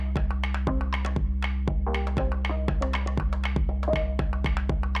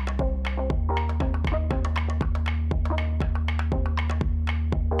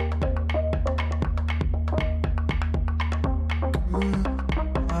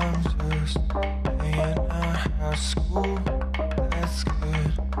just hanging out at school. That's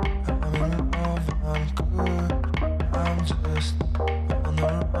good. I'm in love, I'm good. I'm just on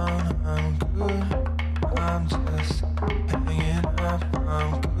the run, I'm good. I'm just hanging up,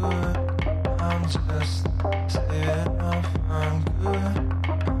 I'm good. I'm just staying up, I'm good.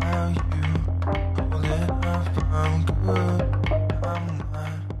 How you holding up, I'm good. I'm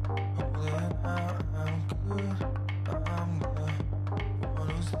not holding out, I'm good. I'm the one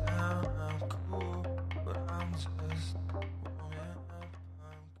who's down, I'm cool. But I'm just holding up,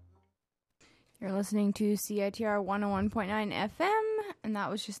 I'm good. You're listening to CITR 101.9 FM, and that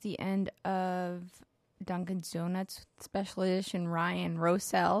was just the end of Dunkin' Donuts Special Edition Ryan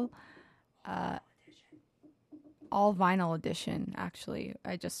Rosell. All vinyl edition, actually,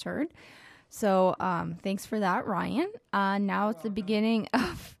 I just heard. So thanks for that, Ryan. Now it's the beginning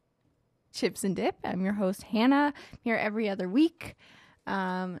of Chips and Dip. I'm your host, Hannah. I'm here every other week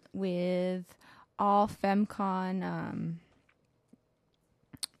with all FemCon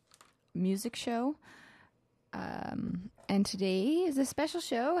music show. And today is a special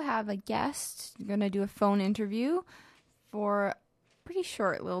show. I have a guest. I'm going to do a phone interview for a pretty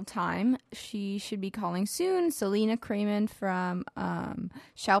short little time. She should be calling soon. Selena Cramen from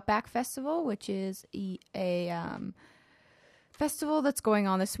Shoutback Festival, which is a festival that's going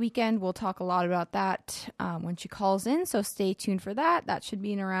on this weekend. We'll talk a lot about that when she calls in, so stay tuned for that. That should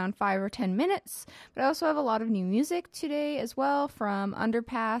be in around 5 or 10 minutes. But I also have a lot of new music today as well from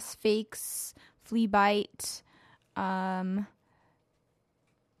Underpass, Fakes, Flea Bite,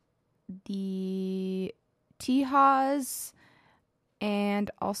 the T-Haws, and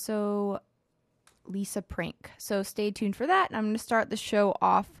also Lisa Prank. So stay tuned for that. And I'm going to start the show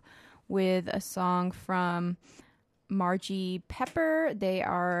off with a song from Margie Pepper. They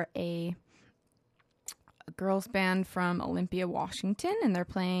are a girls band from Olympia, Washington, and they're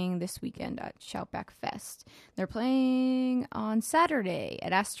playing this weekend at Shoutback Fest. They're playing on Saturday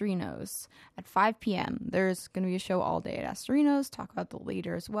at Astorino's at 5 p.m. There's going to be a show all day at Astorino's, talk about the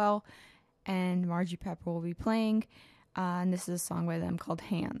later as well, and Margie Pepper will be playing, and this is a song by them called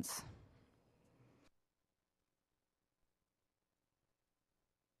Hands.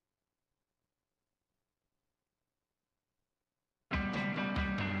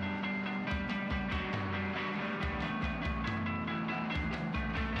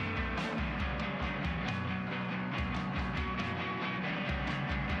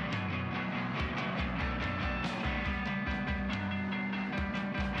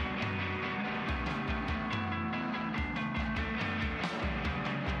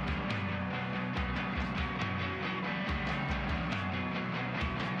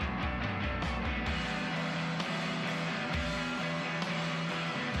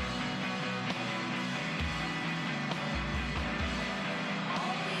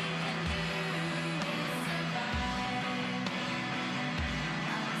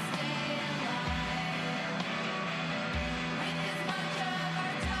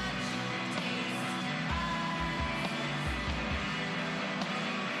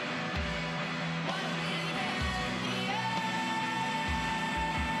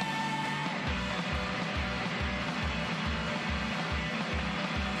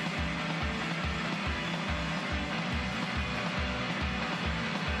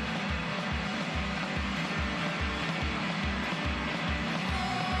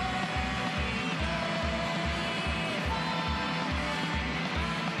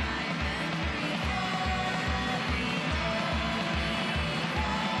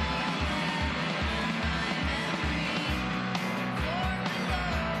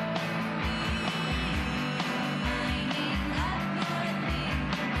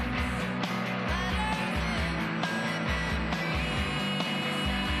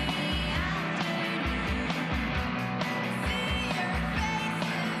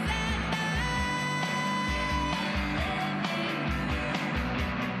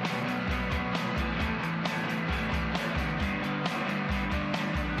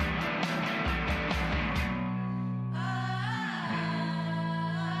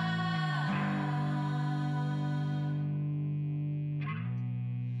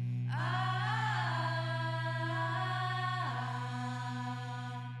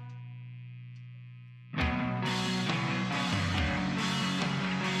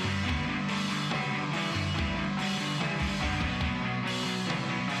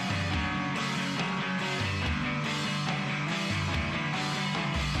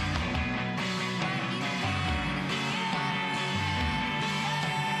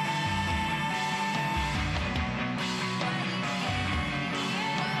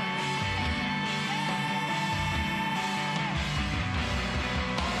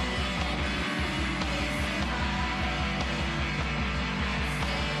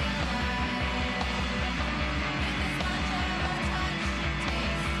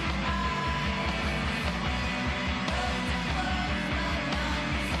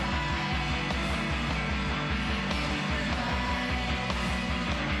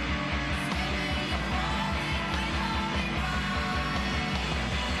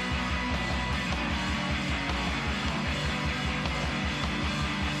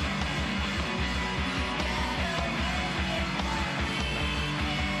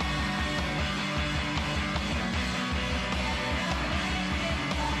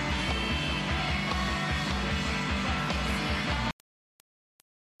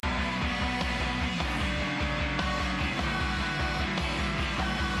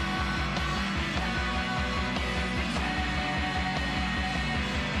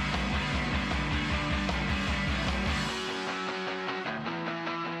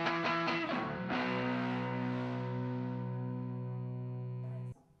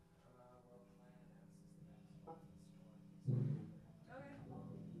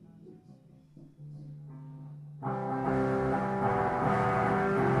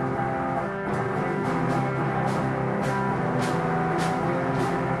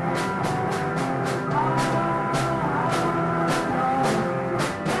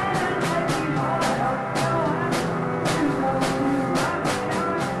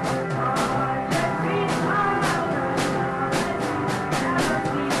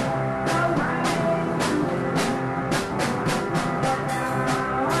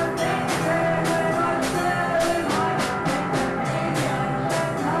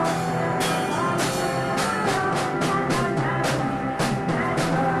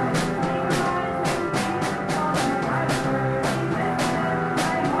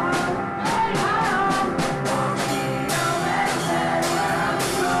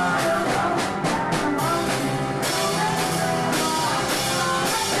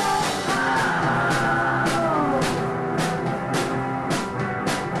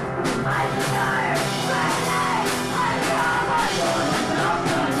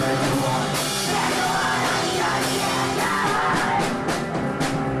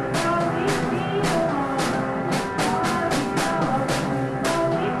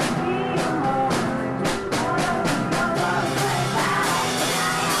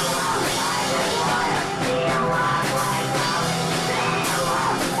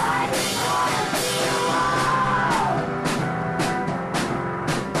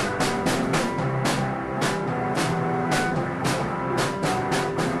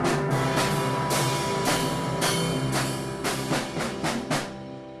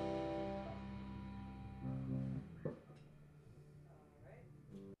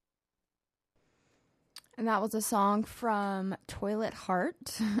 And that was a song from Toilet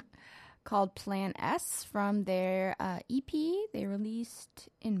Heart called Plan S from their EP they released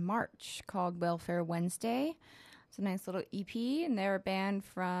in March called Welfare Wednesday. It's a nice little EP, and they're a band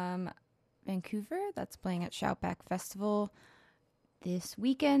from Vancouver that's playing at Shoutback Festival this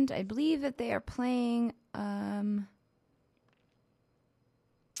weekend. I believe that they are playing on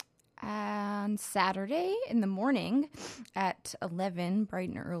Saturday in the morning at 11, bright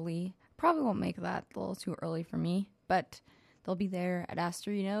and early. Probably won't make that a little too early for me, but they'll be there at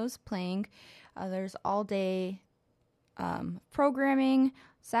Astorino's playing. There's all day programming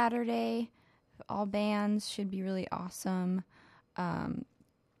Saturday. All bands should be really awesome. I'll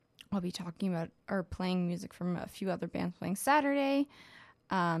be talking about or playing music from a few other bands playing Saturday,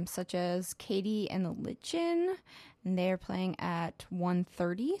 such as Katie and the Lichen, and they're playing at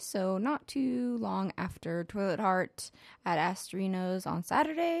 1:30, so not too long after Toilet Heart at Astorino's on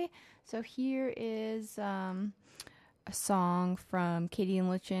Saturday. So here is a song from Katie and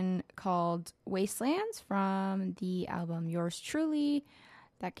Lichen called Wastelands from the album Yours Truly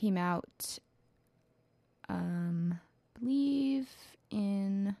that came out, I believe,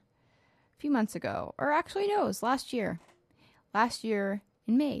 in a few months ago. Or actually, no, it was last year. Last year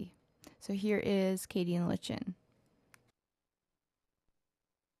in May. So here is Katie and Lichen.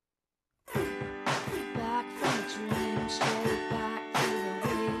 Back from a dream, straight back to the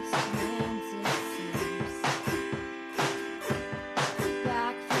wastelands it seems.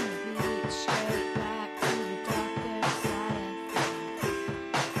 Back from the beach, straight back to the darker side of things.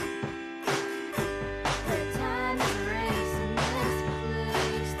 Where time is racing, this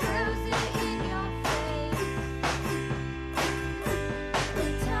place throws it in your face.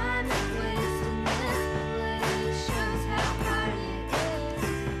 Where time is wasting, this place shows how hard it is.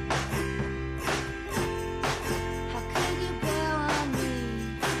 How could you bail on me,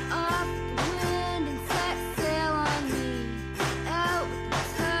 off the wind and set sail on me, out with the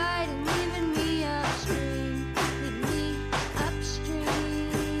tide and leaving me upstream,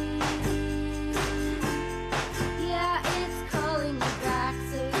 Yeah, it's calling you back,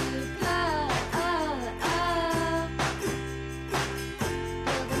 so you go.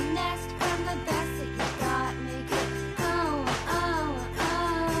 Build a nest from the best that you got, make it home,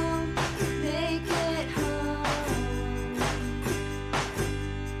 make it home.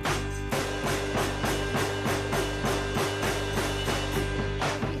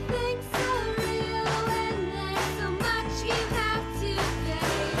 Everything's so real and there's so much you have to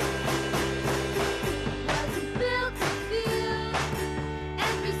face. Wasn't built to feel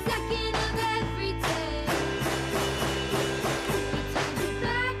every second of every day. You turn your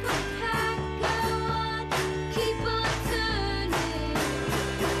back on the path, go on, keep on turning.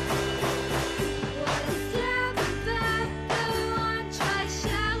 What a step back, go on, try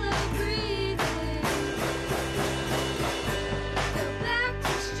shallow breathing. Go back to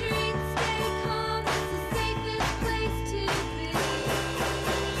the street, stay calm, it's the safest place to be.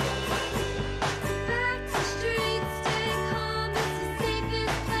 Back to the street, stay calm, it's the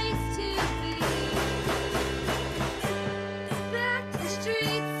safest place to be. Back to the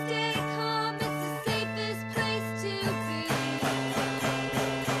street, stay calm, it's the safest place to be.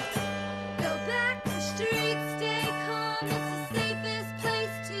 Go back to the street, stay calm, it's the safest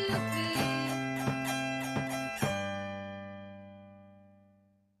place to be.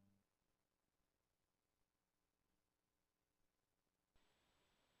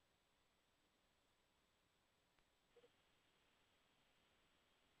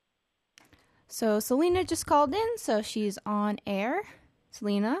 So Selena just called in, so she's on air.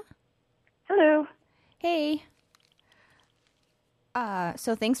 Selena, Hello. hey.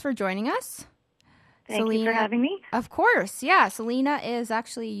 So thanks for joining us. Thank you for having me. Of course, yeah. Selena is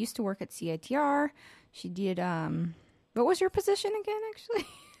actually used to work at CITR. She did, what was your position again, actually?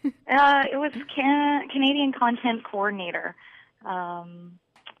 It was Canadian Content Coordinator.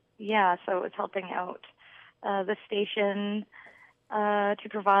 Yeah, so it was helping out the station to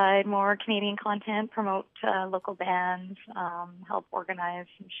provide more Canadian content, promote local bands, help organize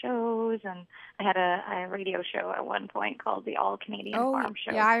some shows, and I had a radio show at one point called the All Canadian Farm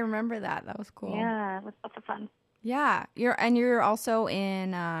Show. Yeah, I remember that. That was cool. Yeah, it was lots of fun. Yeah, you're also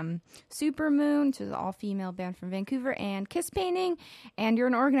in Supermoon, which is an all-female band from Vancouver, and Kiss Painting, and you're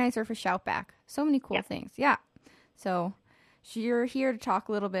an organizer for Shoutback. So many cool things. Yeah. So you're here to talk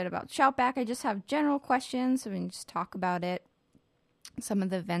a little bit about Shoutback. I just have general questions, so we can just talk about it, some of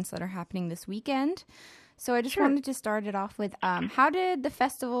the events that are happening this weekend. So I just wanted to start it off with, how did the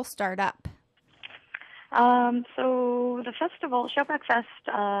festival start up? So the festival, Shoutback Fest,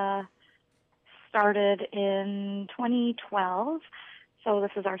 started in 2012. So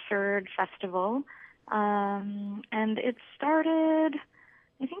this is our third festival. And it started,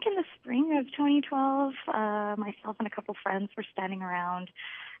 I think, in the spring of 2012. Myself and a couple friends were standing around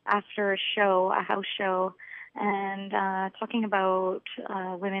after a house show, and talking about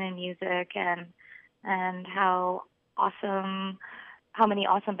women in music and how many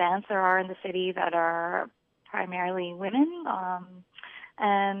awesome bands there are in the city that are primarily women,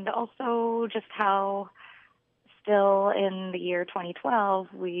 and also just how still in the year 2012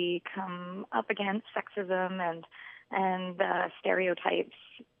 we come up against sexism and stereotypes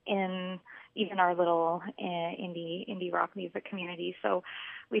in even our little indie rock music community. So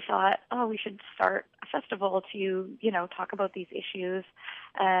we thought, oh, we should start a festival to talk about these issues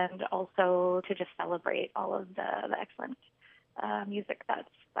and also to just celebrate all of the excellent music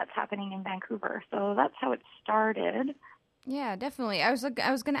that's happening in Vancouver. So that's how it started. Yeah, definitely. I was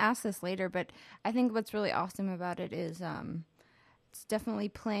going to ask this later, but I think what's really awesome about it is it's definitely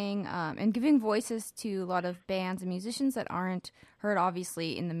playing and giving voices to a lot of bands and musicians that aren't heard,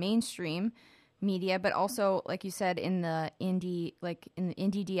 obviously, in the mainstream media, but also, like you said, in the indie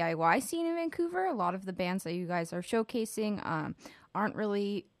DIY scene in Vancouver. A lot of the bands that you guys are showcasing don't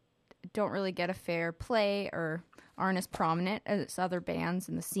really get a fair play or aren't as prominent as other bands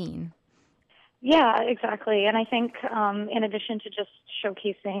in the scene. Yeah, exactly. And I think in addition to just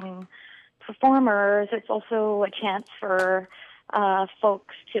showcasing performers, it's also a chance for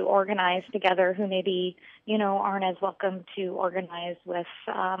folks to organize together who maybe, aren't as welcome to organize with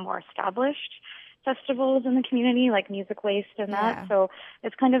more established festivals in the community, like Music Waste and that. Yeah. So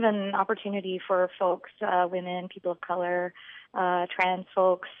it's kind of an opportunity for folks, women, people of color, trans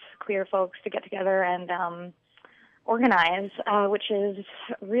folks, queer folks to get together and organize, which is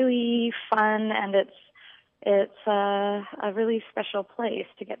really fun, and it's a really special place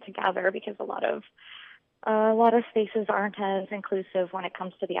to get together because a lot of spaces aren't as inclusive when it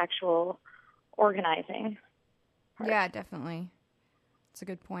comes to the actual organizing part. Yeah, definitely. It's a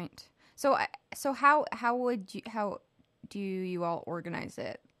good point. So how do you all organize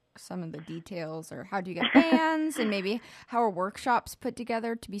it? Some of the details, or how do you get bands, and maybe how are workshops put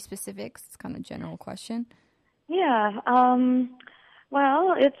together, to be specific? It's kind of a general question. Yeah.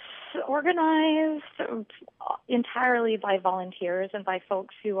 Well, it's organized entirely by volunteers and by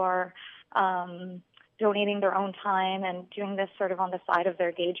folks who are donating their own time and doing this sort of on the side of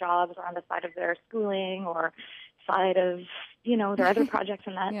their day jobs or on the side of their schooling or side of, their other projects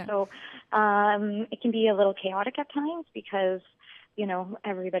and that. Yeah. So it can be a little chaotic at times because,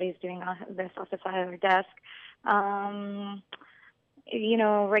 everybody's doing this off the side of their desk.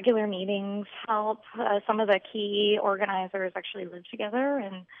 Regular meetings help. Some of the key organizers actually live together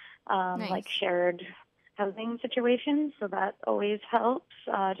and Nice. like shared housing situations, so that always helps.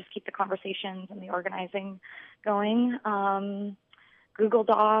 Just keep the conversations and the organizing going. Google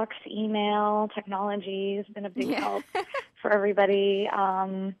Docs, email, technology has been a big help for everybody.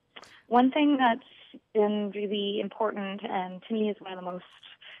 One thing that's been really important and to me is one of the most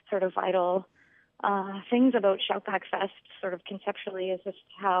sort of vital things about Shoutback Fest, sort of conceptually, is just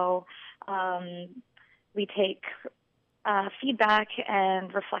how we take feedback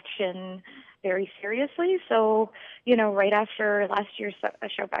and reflection very seriously. So, right after last year's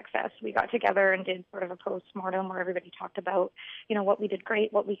Shoutback Fest, we got together and did sort of a post-mortem where everybody talked about, what we did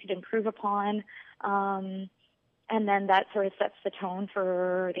great, what we could improve upon. And then that sort of sets the tone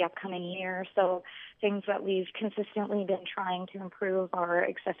for the upcoming year. So things that we've consistently been trying to improve are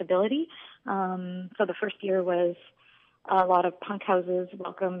accessibility. So the first year was a lot of punk houses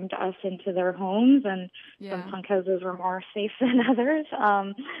welcomed us into their homes, and some punk houses were more safe than others.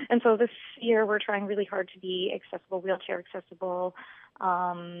 And so this year we're trying really hard to be accessible, wheelchair accessible,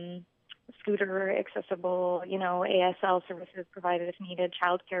 scooter accessible, ASL services provided if needed,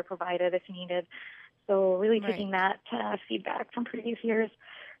 childcare provided if needed. So really taking that feedback from previous years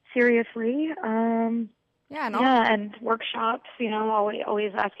seriously. And workshops,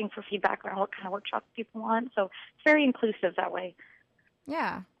 always asking for feedback on what kind of workshops people want. So it's very inclusive that way.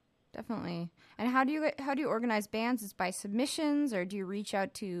 Yeah, definitely. And how do you organize bands? Is by submissions, or do you reach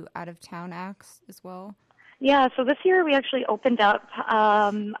out to out of town acts as well? Yeah, so this year we actually opened up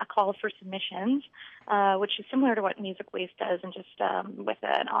a call for submissions, which is similar to what Music Waste does, and just with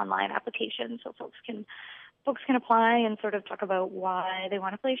an online application, so folks can apply and sort of talk about why they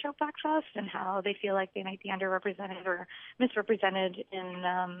want to play Shoutback Fest and how they feel like they might be underrepresented or misrepresented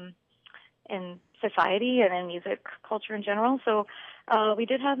in society and in music culture in general. So we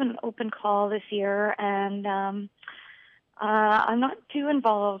did have an open call this year, and I'm not too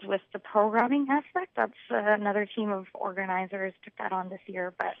involved with the programming aspect. That's another team of organizers took that on this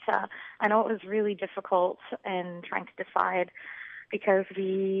year. But I know it was really difficult in trying to decide because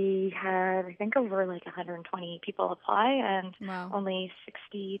we had, I think, over like 120 people apply, and Wow. only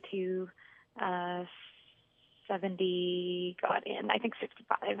 60 to 70 got in. I think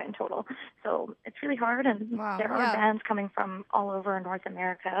 65 in total. So it's really hard, and Wow, there are yeah. bands coming from all over North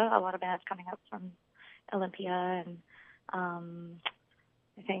America. A lot of bands coming up from Olympia and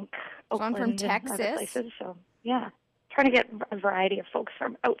I think One from Oakland and other Texas. places. So yeah, trying to get a variety of folks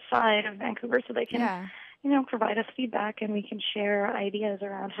from outside of Vancouver so they can, Yeah. provide us feedback, and we can share ideas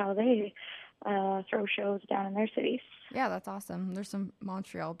around how they throw shows down in their cities. Yeah, that's awesome. There's some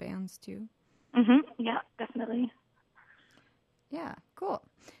Montreal bands too. Yeah, definitely. Yeah, cool.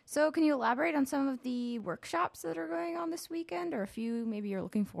 So can you elaborate on some of the workshops that are going on this weekend, or a few maybe you're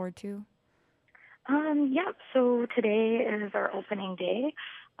looking forward to? Yeah, so today is our opening day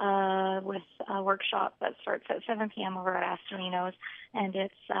with a workshop that starts at 7 p.m. over at Astorino's, and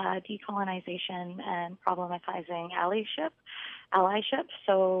it's decolonization and problematizing allyship.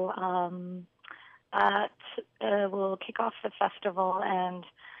 So we'll kick off the festival, and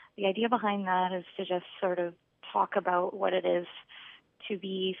the idea behind that is to just sort of talk about what it is to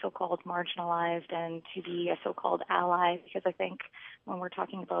be so-called marginalized and to be a so-called ally, because I think when we're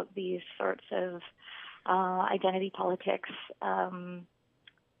talking about these sorts of identity politics,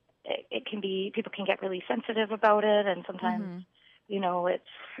 it can be, people can get really sensitive about it, and sometimes,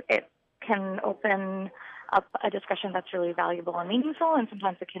 it can open up a discussion that's really valuable and meaningful, and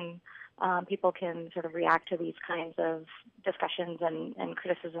sometimes it can, people can sort of react to these kinds of discussions and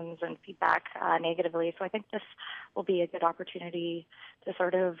criticisms and feedback negatively. So I think this will be a good opportunity to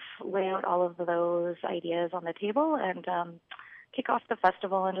sort of lay out all of those ideas on the table and kick off the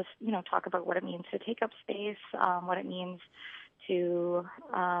festival and just, talk about what it means to take up space, what it means to,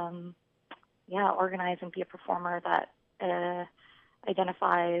 organize and be a performer that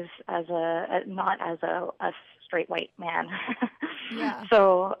identifies as not as a straight white man. Yeah.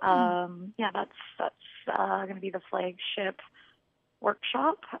 So that's going to be the flagship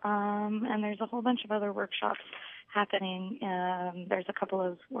workshop, and there's a whole bunch of other workshops happening. There's a couple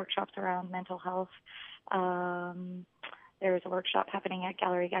of workshops around mental health. There's a workshop happening at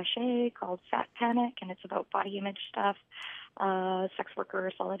Gallery Gachet called Fat Panic, and it's about body image stuff. Sex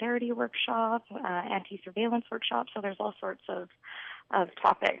worker solidarity workshop, anti-surveillance workshop. So there's all sorts of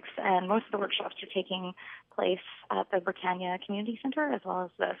topics, and most of the workshops are taking place at the Britannia Community Center as well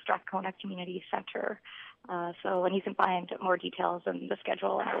as the Strathcona Community Center. And you can find more details and the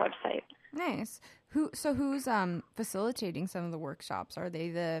schedule on our website. Nice. Who's facilitating some of the workshops? Are they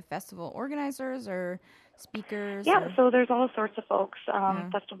the festival organizers or speakers? Yeah, or? so there's all sorts of folks,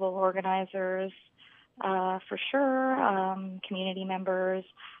 festival organizers, for sure, community members.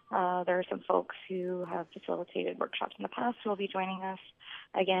 There are some folks who have facilitated workshops in the past who will be joining us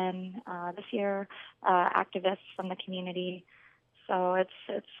again this year, activists from the community. So it's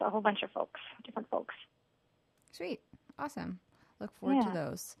a whole bunch of folks, different folks. Sweet. Awesome. Look forward to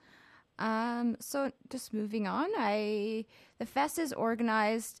those. So just moving on, the fest is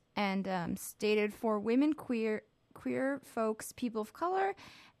organized and stated for women, queer folks, people of color,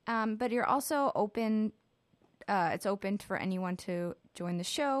 but you're also open. It's open for anyone to join the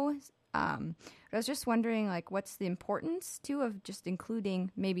show. I was just wondering, what's the importance too of just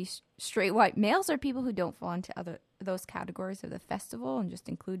including maybe straight white males or people who don't fall into those categories of the festival, and just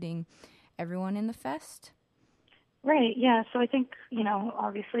including everyone in the fest. Right, yeah. So I think,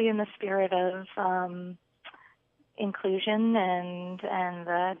 obviously in the spirit of inclusion and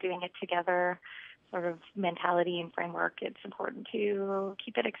doing it together sort of mentality and framework, it's important to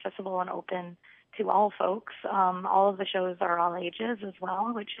keep it accessible and open to all folks. All of the shows are all ages as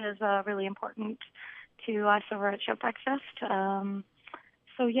well, which is really important to us over at Showpack Fest.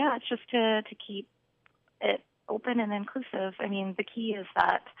 It's just to keep it open and inclusive. I mean, the key is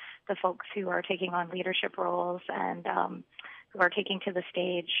that the folks who are taking on leadership roles and who are taking to the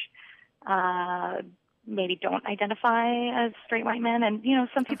stage maybe don't identify as straight white men. And,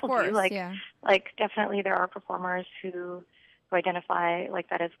 some people do. Definitely there are performers who identify like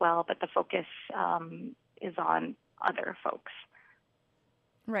that as well, but the focus is on other folks.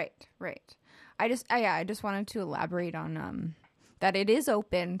 Right. I just wanted to elaborate on that it is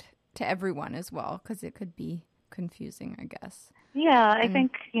opened to everyone as well, because it could be confusing, I guess. Yeah, I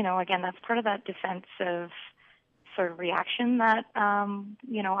think, again, that's part of that defensive sort of reaction that,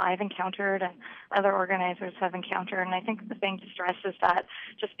 I've encountered and other organizers have encountered. And I think the thing to stress is that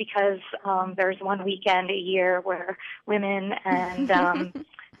just because there's one weekend a year where women and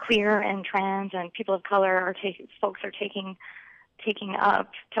queer and trans and people of color folks are taking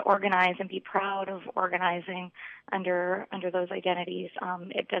up to organize and be proud of organizing under those identities,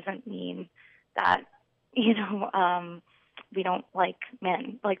 it doesn't mean that, we don't like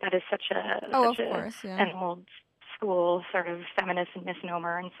men. Like that is such of course, yeah. an old school sort of feminist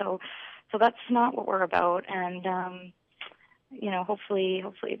misnomer, and so that's not what we're about. And hopefully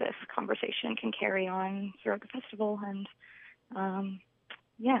this conversation can carry on throughout the festival. And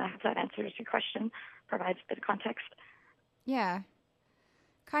if that answers your question, provides a bit of context. Yeah,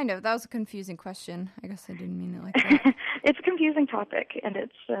 kind of. That was a confusing question. I guess I didn't mean it like that. It's a confusing topic, and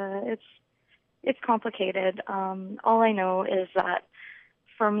it's complicated. All I know is that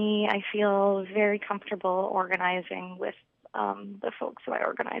for me, I feel very comfortable organizing with the folks who I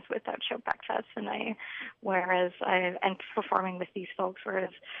organize with at Shoutback Fest, and performing with these folks,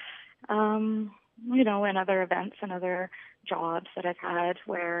 whereas in other events and other jobs that I've had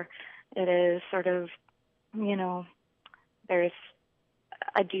where it is sort of, there's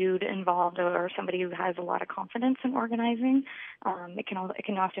a dude involved or somebody who has a lot of confidence in organizing, it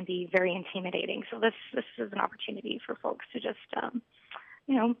can often be very intimidating. So this is an opportunity for folks to just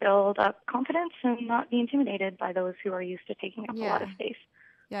build up confidence and not be intimidated by those who are used to taking up a lot of space.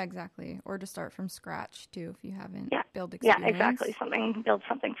 Yeah, exactly. Or to start from scratch too, if you haven't built experience. Yeah, exactly. Build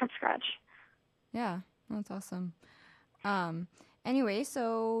something from scratch. Yeah, that's awesome. Anyway,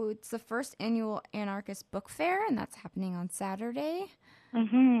 so it's the first annual Anarchist Book Fair, and that's happening on Saturday.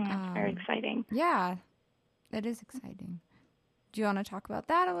 That's very exciting. Yeah, it is exciting. Do you want to talk about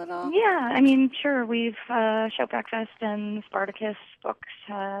that a little? Yeah, sure. We've Shoutback Fest and Spartacus Books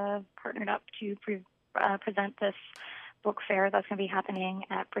have partnered up to present this book fair that's going to be happening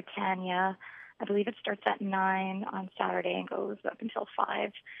at Britannia. I believe it starts at 9 on Saturday and goes up until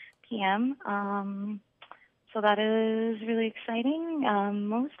 5 p.m. So that is really exciting.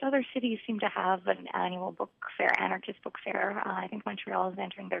 Most other cities seem to have an annual book fair, anarchist book fair. I think Montreal is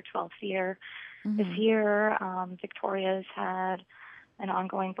entering their 12th year this year. Victoria's had an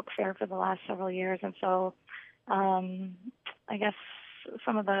ongoing book fair for the last several years. And so I guess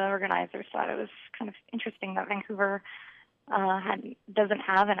some of the organizers thought it was kind of interesting that Vancouver doesn't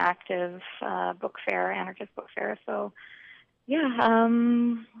have an active book fair, anarchist book fair. So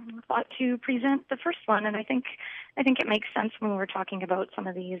thought to present the first one, and I think it makes sense when we're talking about some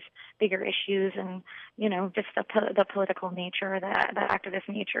of these bigger issues, and just the political nature, the activist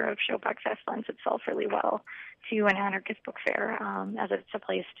nature of Shoutback Fest lends itself really well to an anarchist book fair, as it's a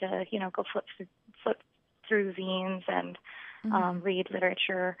place to go flip through zines and read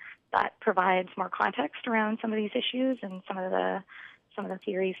literature that provides more context around some of these issues and some of the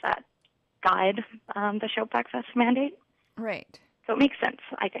theories that guide the Shoutback Fest mandate. Right. So it makes sense,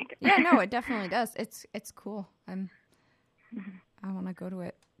 I think. Yeah, no, it definitely does. It's cool. I want to go to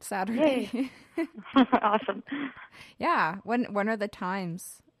it Saturday. Awesome. Yeah. When are the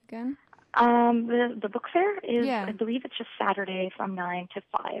times again? The book fair is, I believe it's just Saturday from 9 to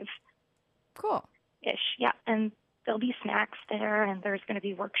 5. Cool. Ish. Yeah, and there'll be snacks there, and there's going to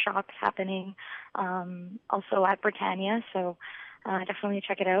be workshops happening also at Britannia. So definitely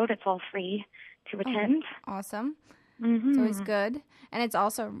check it out. It's all free to attend. Awesome. It's always good. And it's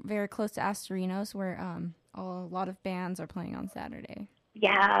also very close to Astorinos, where a lot of bands are playing on Saturday.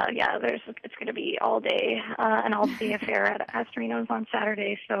 Yeah. It's going to be all day, an all-day affair at Astorinos on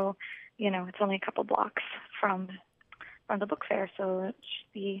Saturday. So, it's only a couple blocks from the book fair, so it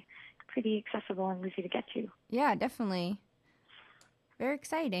should be pretty accessible and easy to get to. Yeah, definitely. Very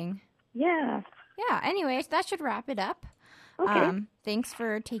exciting. Yeah. Yeah. Anyways, that should wrap it up. Okay. Thanks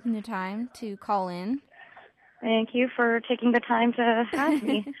for taking the time to call in. Thank you for taking the time to have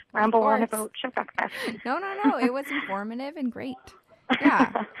me ramble on about Shoutback Fest. No. It was informative and great.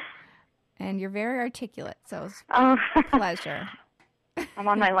 Yeah. And you're very articulate, so it's a pleasure. I'm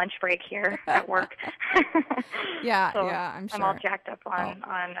on my lunch break here at work. Yeah, so I'm sure. I'm all jacked up on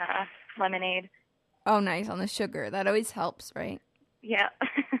lemonade. Oh, nice. On the sugar. That always helps, right? Yeah.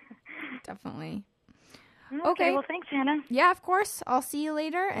 Definitely. Okay. Well, thanks, Hannah. Yeah, of course. I'll see you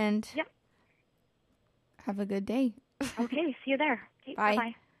later, and have a good day. Okay. See you there. Okay, bye.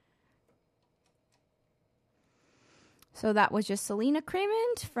 Bye. So that was just Selena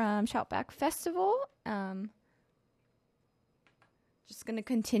Cremond from Shoutback Festival. Just going to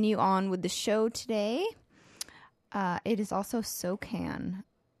continue on with the show today. It is also SOCAN,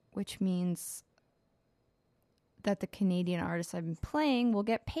 which means that the Canadian artists I've been playing will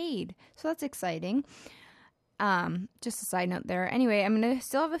get paid. So that's exciting. Just a side note there. Anyway, I'm going to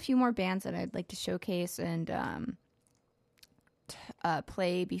still have a few more bands that I'd like to showcase and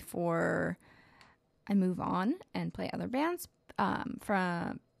play before I move on and play other bands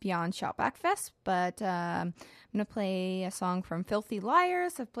from beyond Shoutback Fest. But I'm going to play a song from Filthy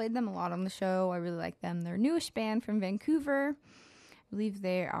Liars. I've played them a lot on the show. I really like them. They're a newish band from Vancouver. I believe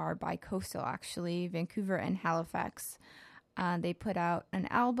they are bi-coastal, actually, Vancouver and Halifax. They put out an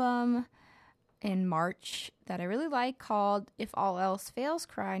album in March that I really like called If All Else Fails,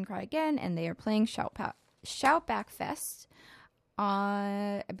 Cry and Cry Again, and they are playing Shoutback Fest.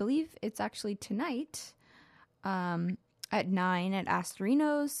 I believe it's actually tonight at 9 at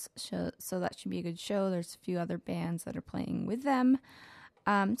Astorino's, so that should be a good show. There's a few other bands that are playing with them.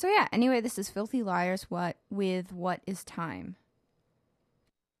 So yeah, anyway, this is Filthy Liars with What Is Time.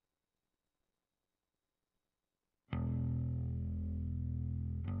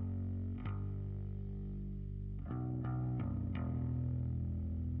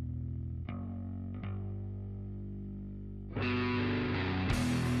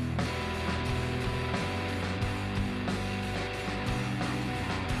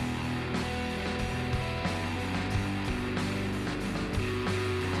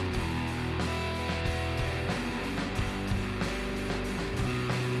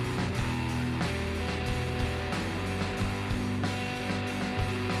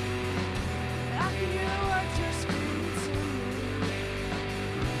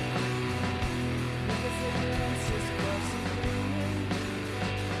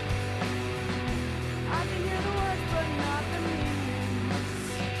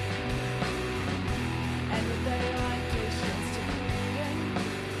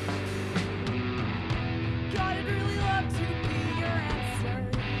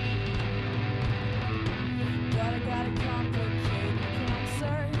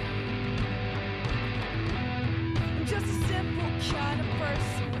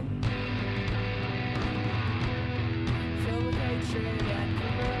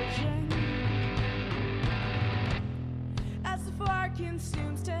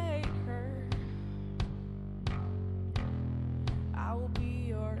 Consumes to hate her, I will be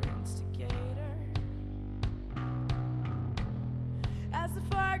your instigator. As the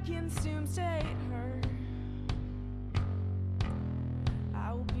fire consumes to hate her,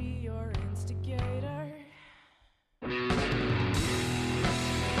 I will be your instigator.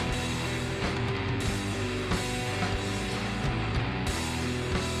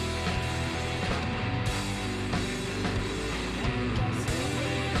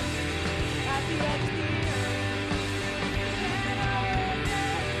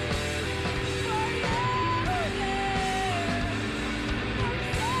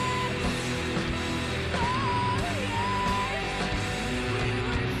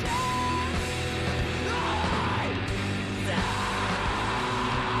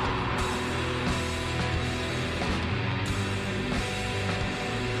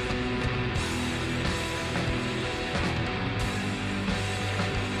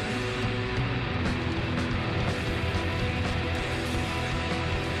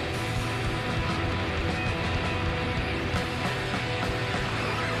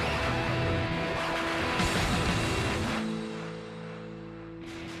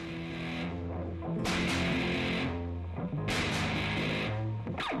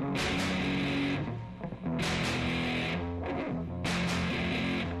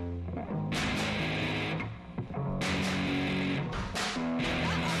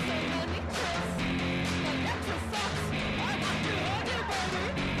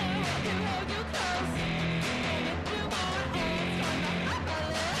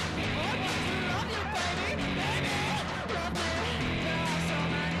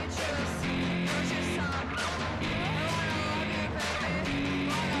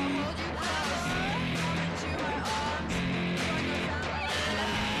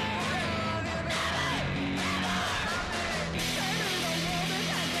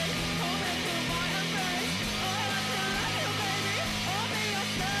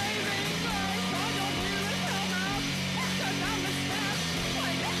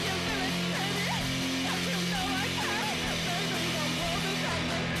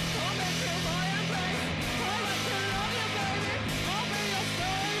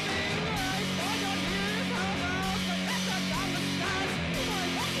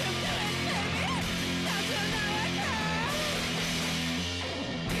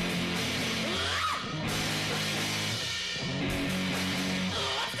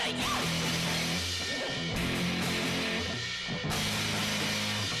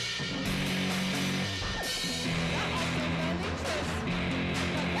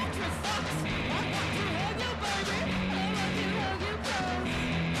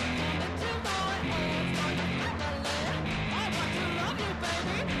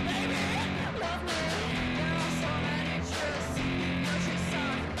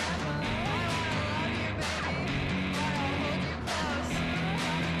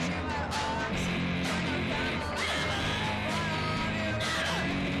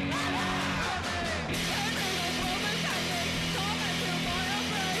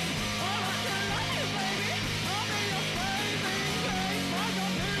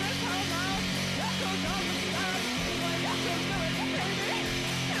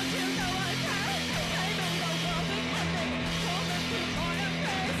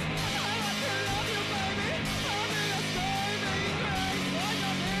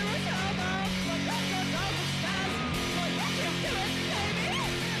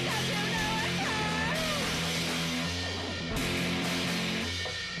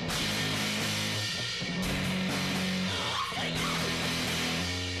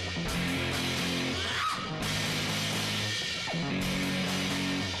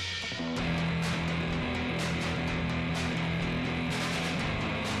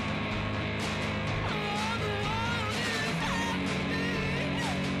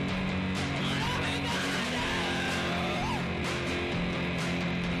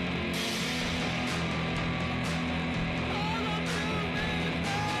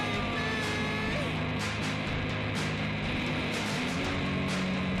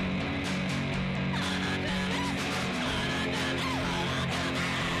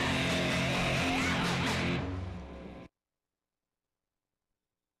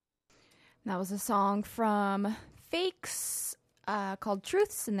 That was a song from Fakes called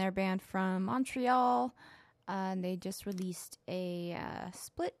Truths, and their band from Montreal. And they just released a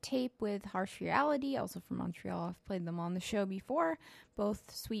split tape with Harsh Reality, also from Montreal. I've played them on the show before.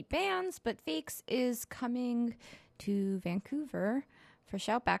 Both sweet bands, but Fakes is coming to Vancouver for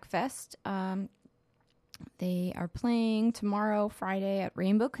Shoutback Fest. They are playing tomorrow, Friday, at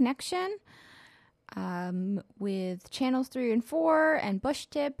Rainbow Connection with Channels 3 and 4 and Bush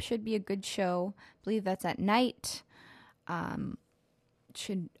Tip. Should be a good show. I believe that's at night.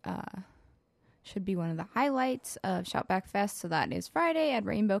 Should be one of the highlights of Shoutback Fest. So that is Friday at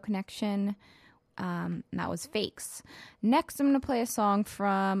Rainbow Connection. And that was Fakes. Next, I'm going to play a song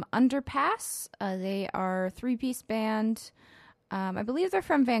from Underpass. They are a three-piece band. I believe they're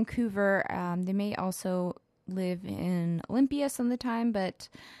from Vancouver. They may also live in Olympia some of the time, but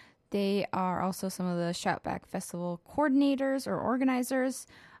they are also some of the Shoutback Festival coordinators or organizers.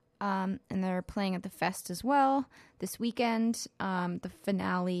 And they're playing at the fest as well this weekend. The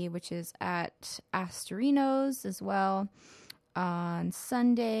finale, which is at Astorino's as well on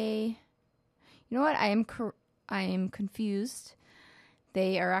Sunday. You know what? I am confused.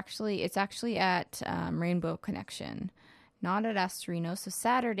 It's actually at Rainbow Connection, not at Astorino. So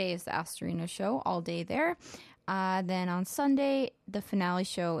Saturday is the Astorino show, all day there. Then on Sunday, the finale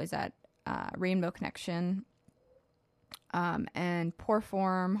show is at Rainbow Connection. And Poor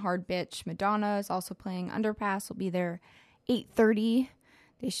Form, Hard Bitch, Madonna is also playing. Underpass will be there 8:30.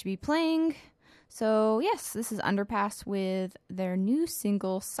 They should be playing. So yes, this is Underpass with their new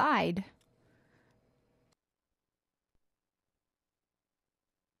single, Side.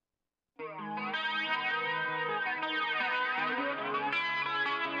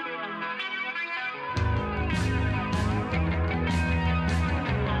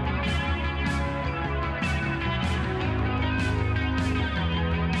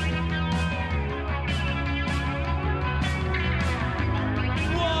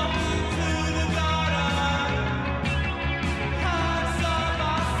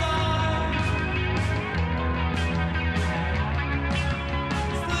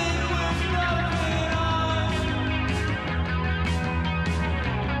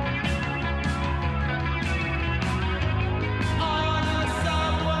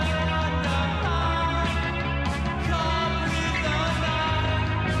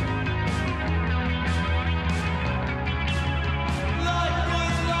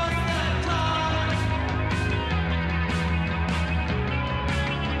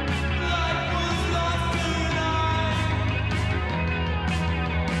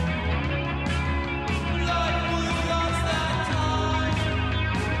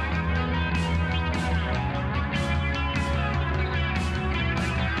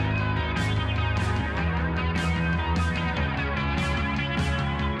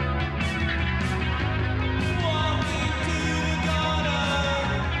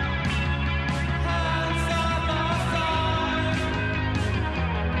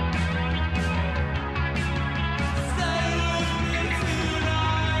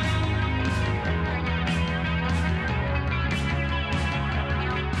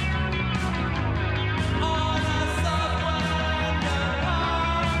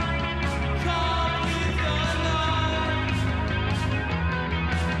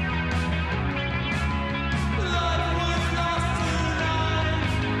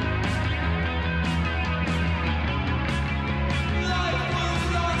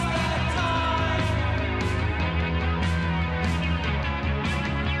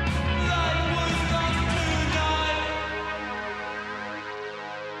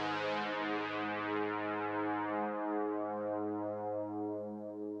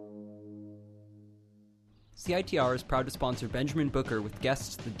 CITR is proud to sponsor Benjamin Booker with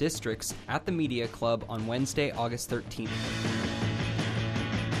guests The Districts at the Media Club on Wednesday, August 13th.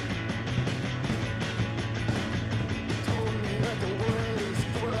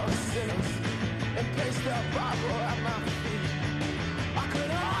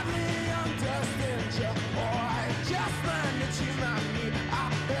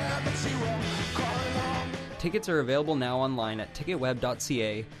 Tickets are available now online at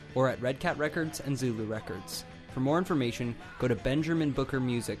ticketweb.ca or at Red Cat Records and Zulu Records. For more information, go to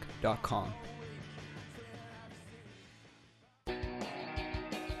benjaminbookermusic.com.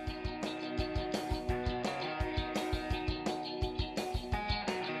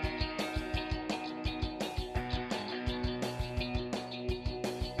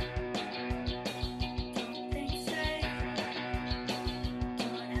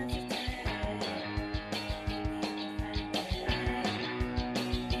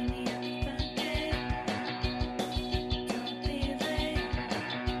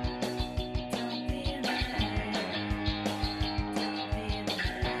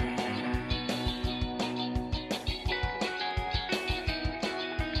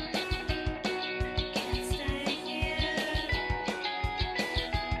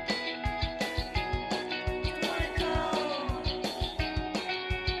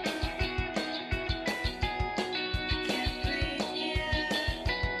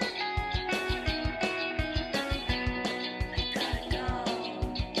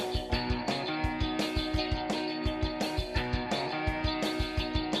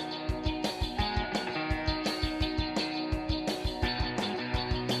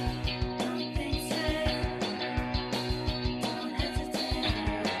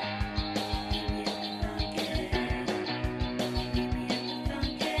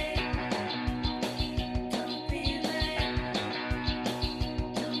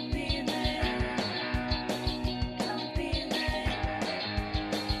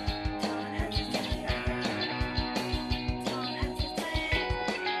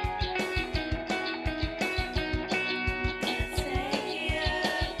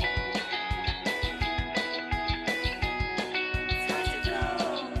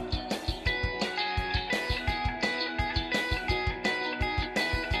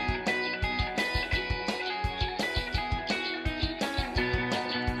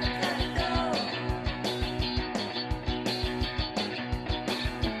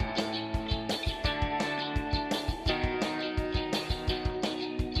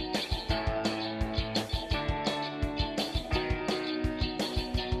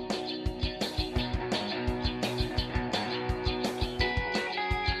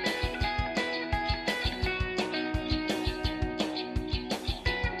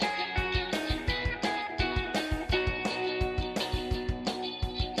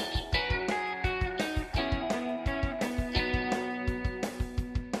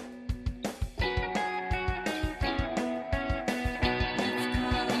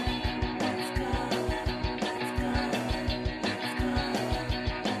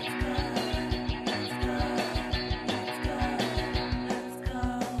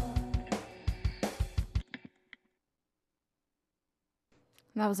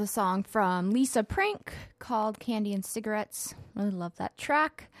 That was a song from Lisa Prank called Candy and Cigarettes. Really love that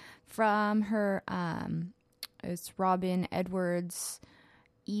track. From her, it's Robin Edwards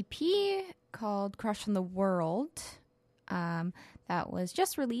EP called Crush on the World. That was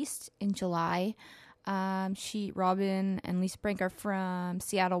just released in July. Robin and Lisa Prank are from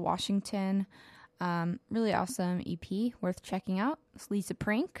Seattle, Washington. Really awesome EP, worth checking out. It's Lisa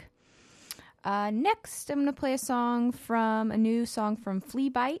Prank. Next, I'm going to play a new song from Flea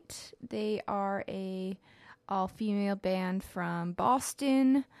Bite. They are a all-female band from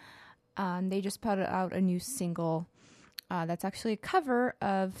Boston. They just put out a new single that's actually a cover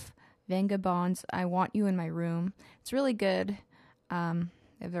of Vagabond's I Want You in My Room. It's really good. They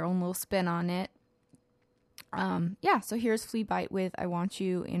have their own little spin on it. So here's Flea Bite with I Want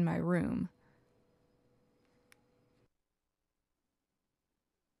You in My Room.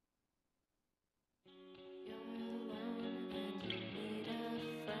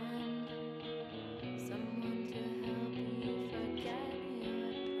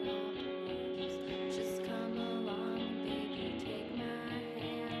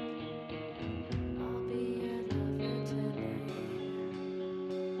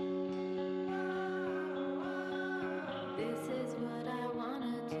 This is what I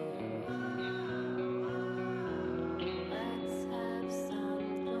wanna do.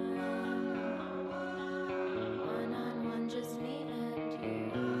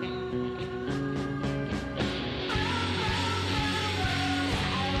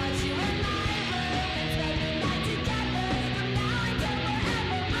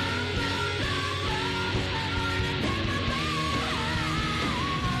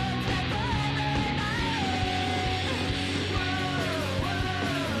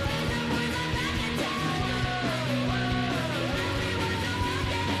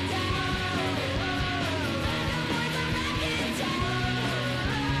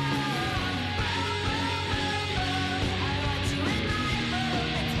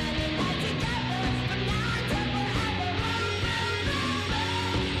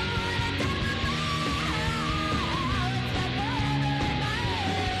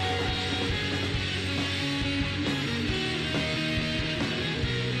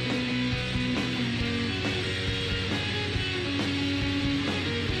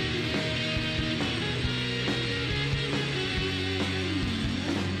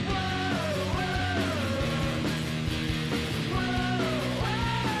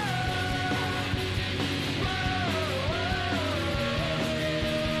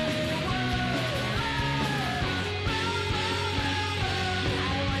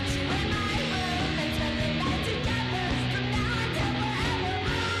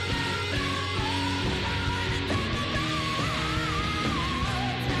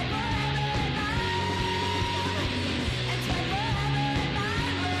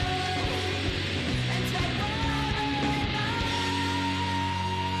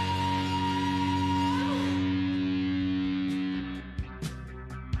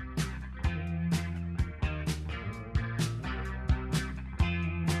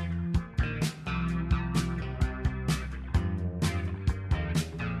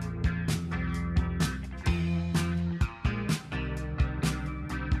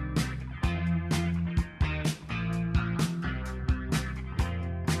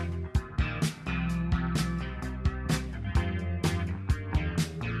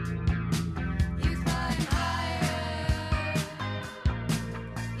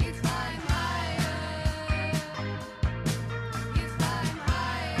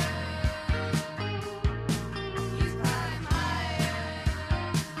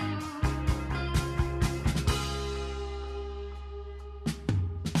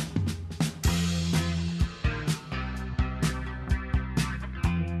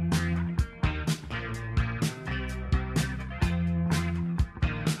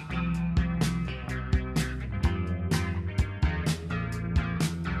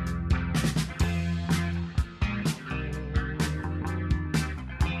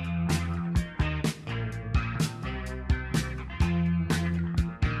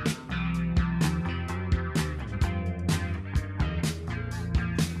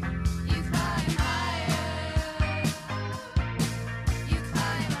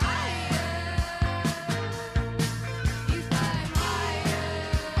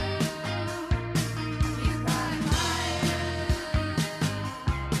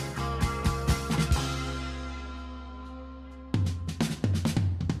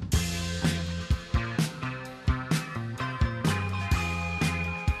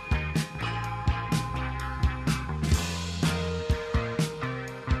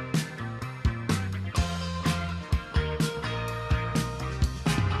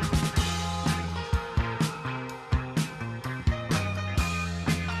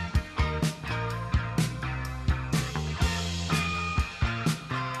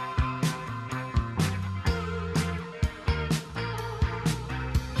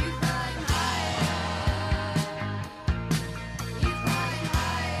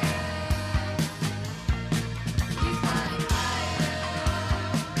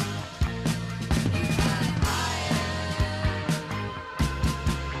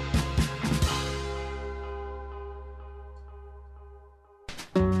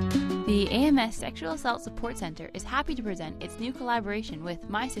 The AMS Sexual Assault Support Center is happy to present its new collaboration with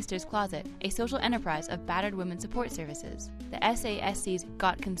My Sister's Closet, a social enterprise of battered women support services. The SASC's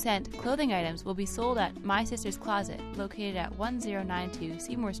Got Consent clothing items will be sold at My Sister's Closet, located at 1092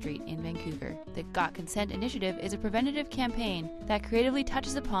 Seymour Street in Vancouver. The Got Consent initiative is a preventative campaign that creatively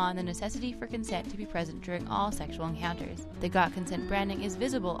touches upon the necessity for consent to be present during all sexual encounters. The Got Consent branding is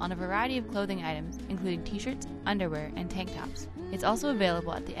visible on a variety of clothing items, including t-shirts, underwear, and tank tops. It's also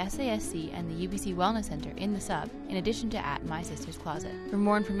available at the SASC and the UBC Wellness Center in the Sub, in addition to at My Sister's Closet. For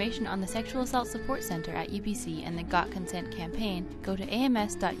more information on the Sexual Assault Support Center at UBC and the Got Consent campaign, go to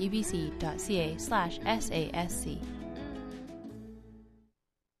ams.ubc.ca/SASC.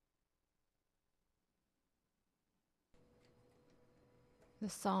 The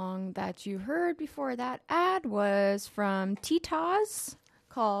song that you heard before that ad was from T-Taz,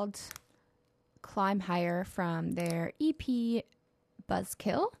 called Climb Higher, from their EP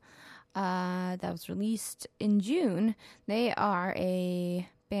Buzzkill. That was released in June. They are a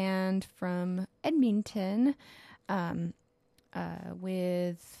band from Edmonton with,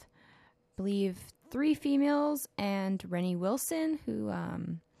 I believe, 3 females and Rennie Wilson, who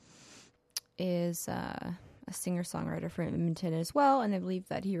is a singer-songwriter from Edmonton as well, and I believe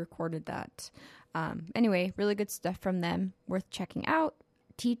that he recorded that. Anyway, really good stuff from them, worth checking out.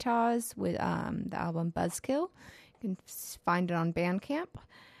 T-Taz with the album Buzzkill. You can find it on Bandcamp.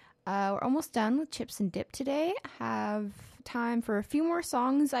 We're almost done with Chips and Dip today. Have time for a few more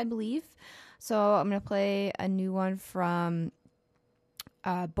songs, I believe. So I'm going to play a new one from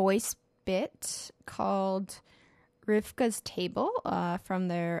Boy Spit called Rivka's Table from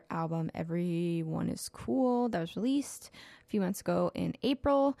their album Everyone Is Cool that was released a few months ago in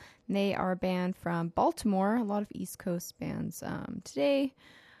April. And they are a band from Baltimore, a lot of East Coast bands today.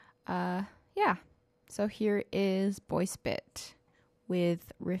 Yeah, so here is Boy Spit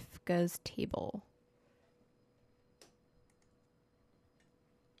with Rivka's Table.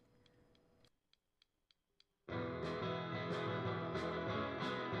 I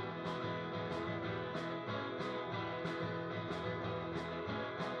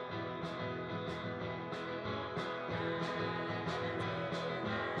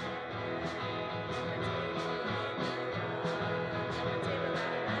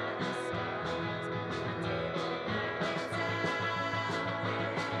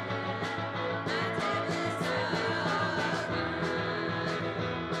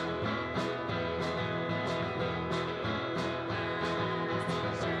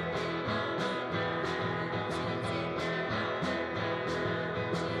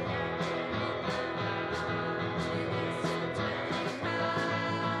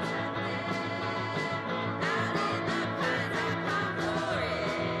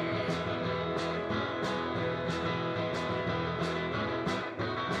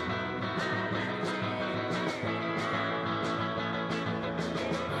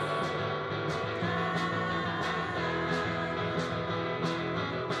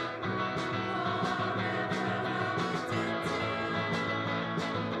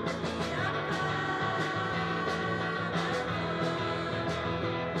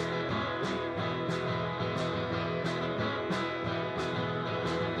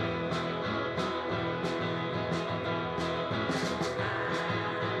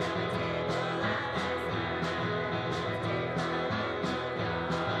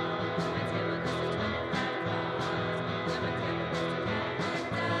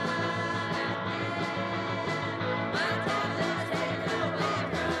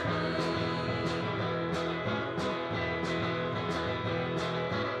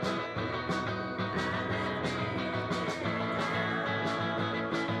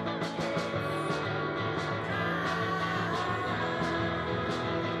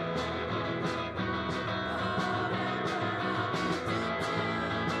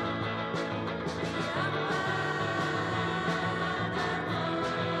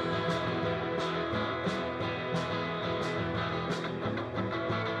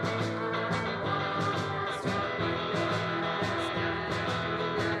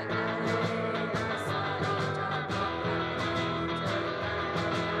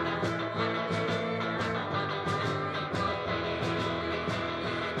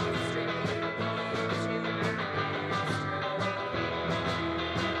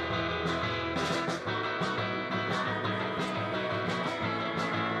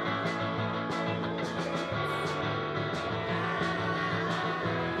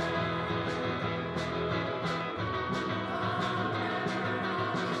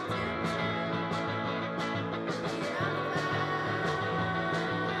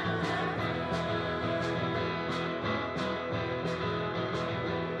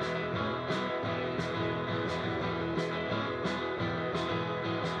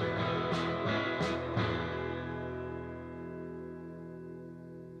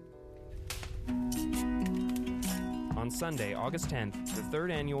on Sunday, August 10th, the third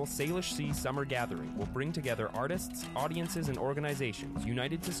annual Salish Sea Summer Gathering will bring together artists, audiences, and organizations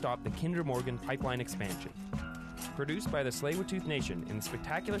united to stop the Kinder Morgan pipeline expansion. Produced by the Tsleil-Waututh Nation in the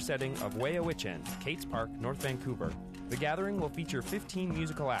spectacular setting of Way-a-Witch-End, Kates Park, North Vancouver, the gathering will feature 15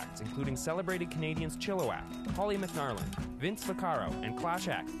 musical acts, including celebrated Canadians Chilliwack, Holly McNarland, Vince Vaccaro, and Clash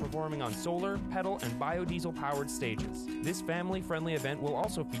Act, performing on solar, pedal, and biodiesel-powered stages. This family-friendly event will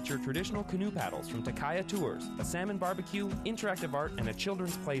also feature traditional canoe paddles from Takaya Tours, a salmon barbecue, interactive art, and a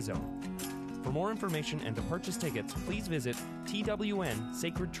children's play zone. For more information and to purchase tickets, please visit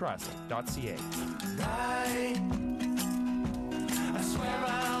twnSacredTrust.ca. I swear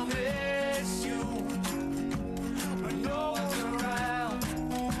I'll miss you when no one's around.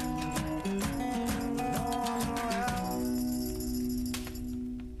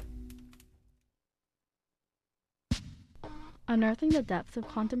 Unearthing the depths of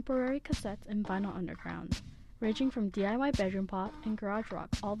contemporary cassettes and vinyl underground, ranging from DIY bedroom pop and garage rock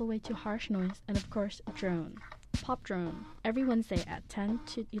all the way to harsh noise and of course drone. Pop Drone, every Wednesday at 10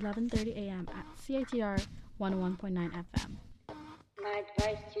 to 11:30 a.m. at CITR 101.9 FM. My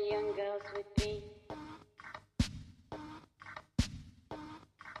advice to young girls would be,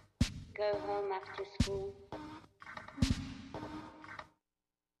 go home after school.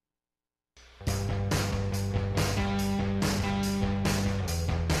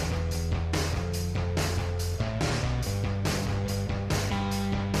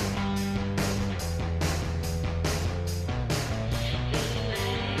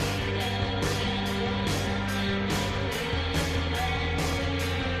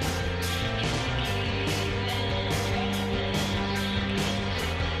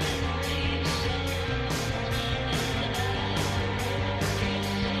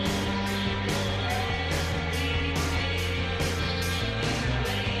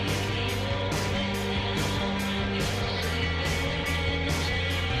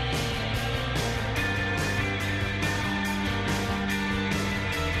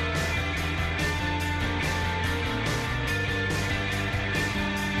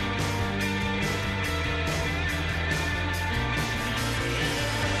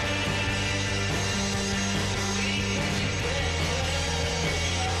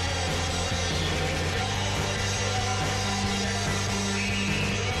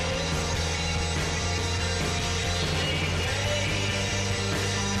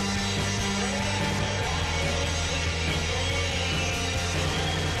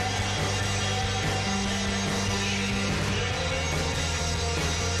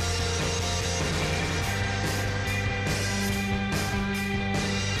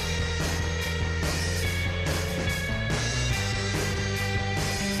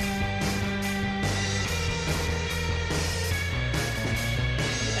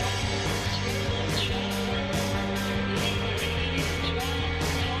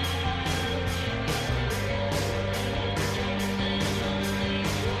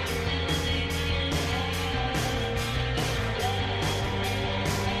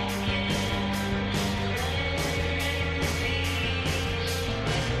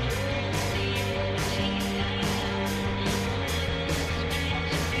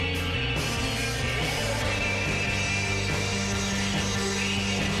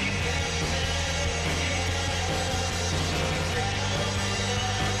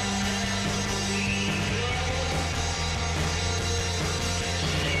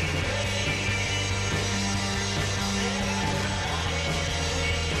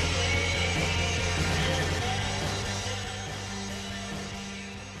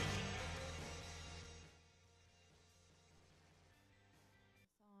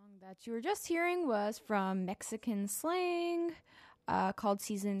 That you were just hearing was from Mexican Slang, called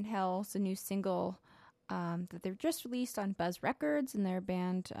Season in Hell. It's a new single that they've just released on Buzz Records, and they're a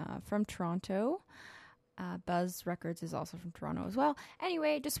band from Toronto. Buzz Records is also from Toronto as well.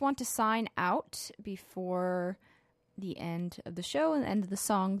 Anyway, just want to sign out before the end of the show and the end of the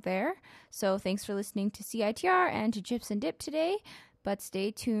song there. So thanks for listening to CITR and to Chips and Dip today. But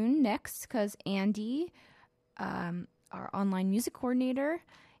stay tuned next, because Andy, our online music coordinator,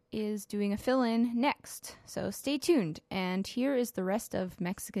 is doing a fill-in next. So stay tuned. And here is the rest of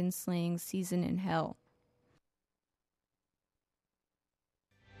Mexican Slang's Season in Hell.